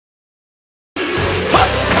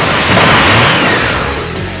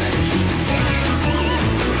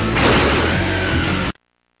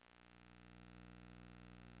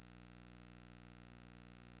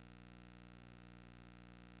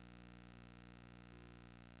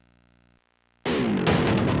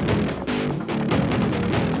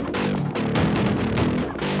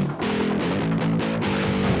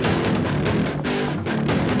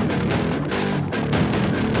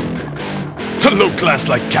low class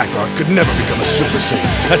like Kakarot could never become a Super Saiyan.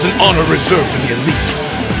 That's an honor reserved for the elite.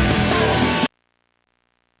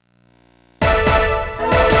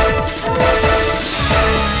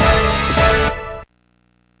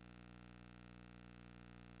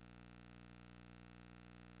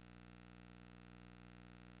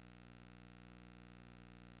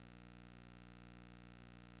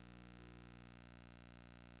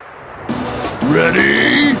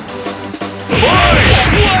 Ready? Fight!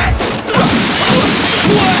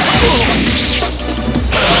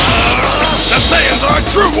 The Saiyans are a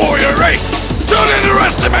true warrior race! Don't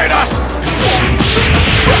underestimate us!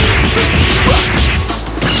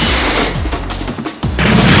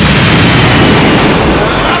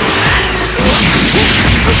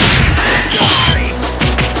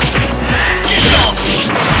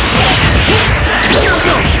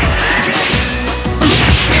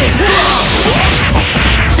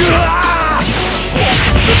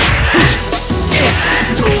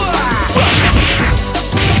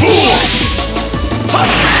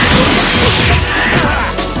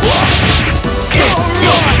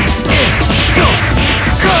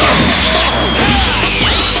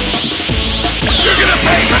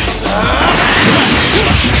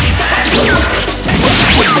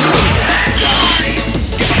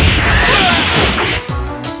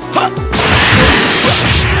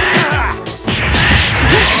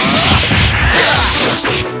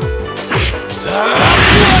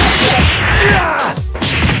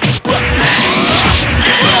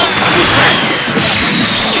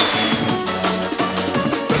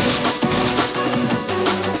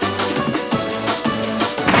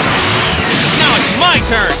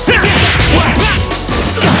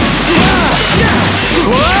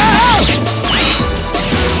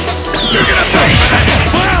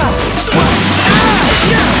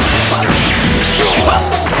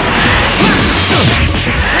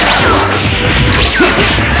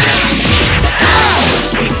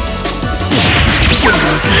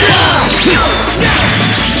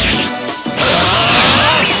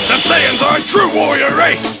 The Saiyans are a true warrior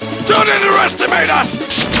race! Don't underestimate us!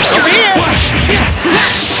 Over here!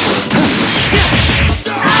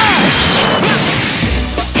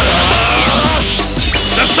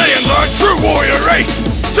 The Saiyans are a true warrior race!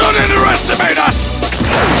 Don't underestimate us!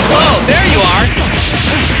 Whoa, there you are!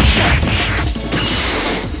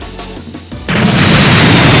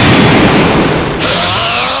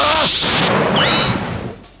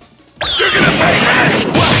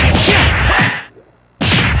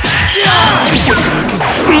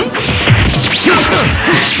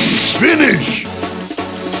 Finish!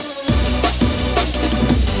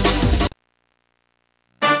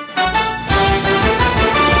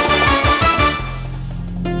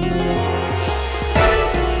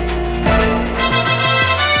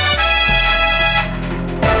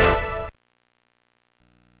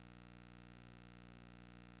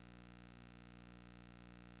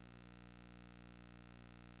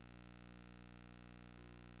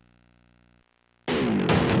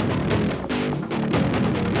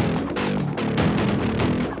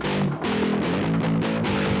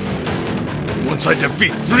 Once I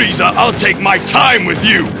defeat Frieza, I'll take my time with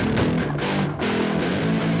you!